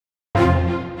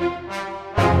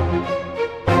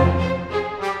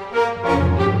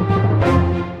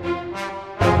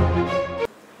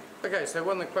so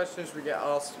one of the questions we get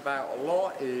asked about a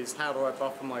lot is how do I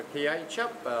buffer my pH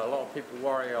up? A lot of people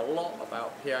worry a lot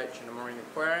about pH in a marine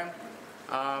aquarium,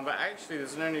 but actually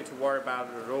there's no need to worry about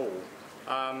it at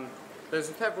all. There's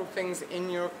several things in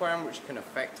your aquarium which can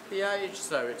affect pH,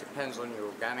 so it depends on your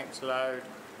organics load,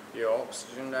 your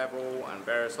oxygen level and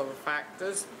various other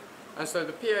factors. And so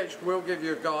the pH will give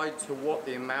you a guide to what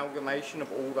the amalgamation of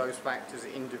all those factors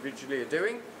individually are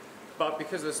doing. But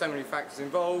because there's so many factors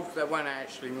involved, that won't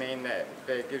actually mean that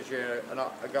it gives you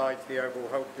a guide to the overall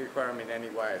health of the aquarium in any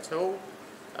way at all.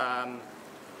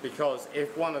 Because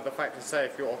if one of the factors, say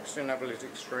if your oxygen level is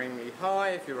extremely high,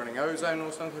 if you're running ozone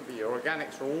or something, but your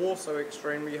organics are also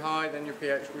extremely high, then your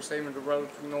pH will seem at a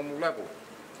relatively normal level.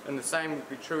 And the same would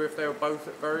be true if they were both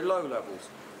at very low levels.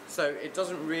 So it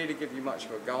doesn't really give you much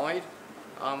of a guide.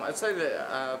 I'd say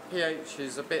that pH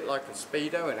is a bit like a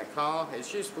speedo in a car.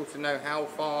 It's useful to know how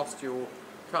fast your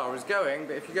car is going,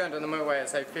 but if you're going down the motorway at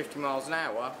say 50 miles an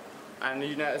hour and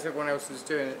you notice everyone else is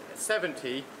doing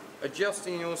 70,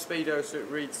 adjusting your speedo so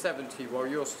it reads 70 while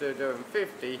you're still doing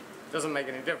 50 doesn't make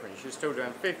any difference. You're still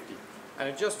doing 50. And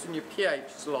adjusting your pH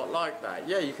is a lot like that.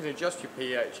 Yeah, you can adjust your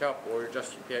pH up or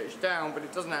adjust your pH down, but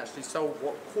it doesn't actually solve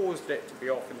what caused it to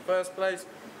be off in the first place.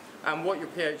 And what your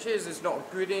pH is not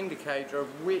a good indicator of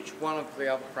which one of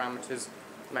the other parameters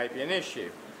may be an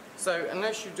issue. So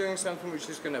unless you're doing something which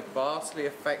is going to vastly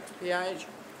affect pH,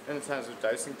 in terms of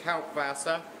dosing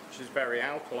talc-Vasa, which is very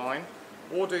alkaline,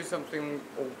 or do something,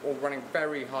 or running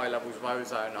very high levels of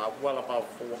ozone, well above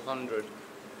 400,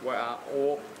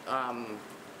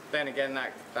 then again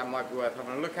that might be worth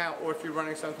having a look at. Or if you're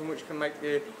running something which can make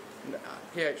the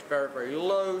pH very, very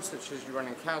low, such as you're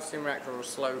running a calcium reactor or a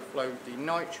slow flow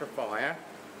denitrifier,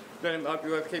 then it might be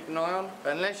worth keeping an eye on.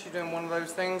 But unless you're doing one of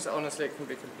those things, honestly it can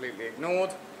be completely ignored.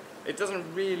 It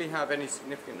doesn't really have any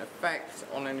significant effect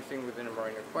on anything within a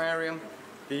marine aquarium.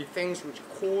 The things which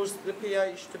cause the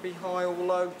pH to be high or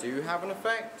low do have an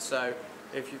effect. So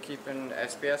if you're keeping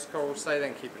SBS corals, say,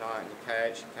 then keep an eye on your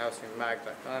pH, calcium, mag,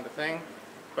 that kind of thing.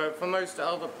 But for most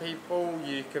other people,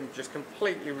 you can just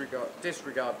completely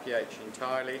disregard pH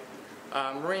entirely.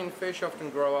 Marine fish often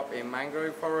grow up in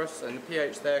mangrove forests, and the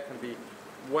pH there can be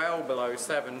well below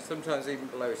 7, sometimes even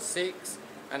below 6,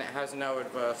 and it has no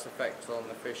adverse effect on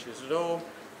the fishes at all.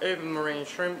 Even marine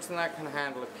shrimps and that can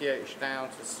handle a pH down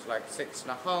to like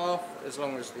 6.5, as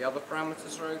long as the other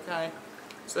parameters are okay.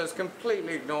 So it's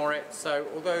completely ignore it. So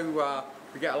although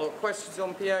we get a lot of questions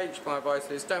on pH, my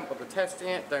advice is don't bother testing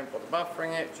it, don't bother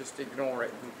buffering it, just ignore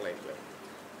it completely.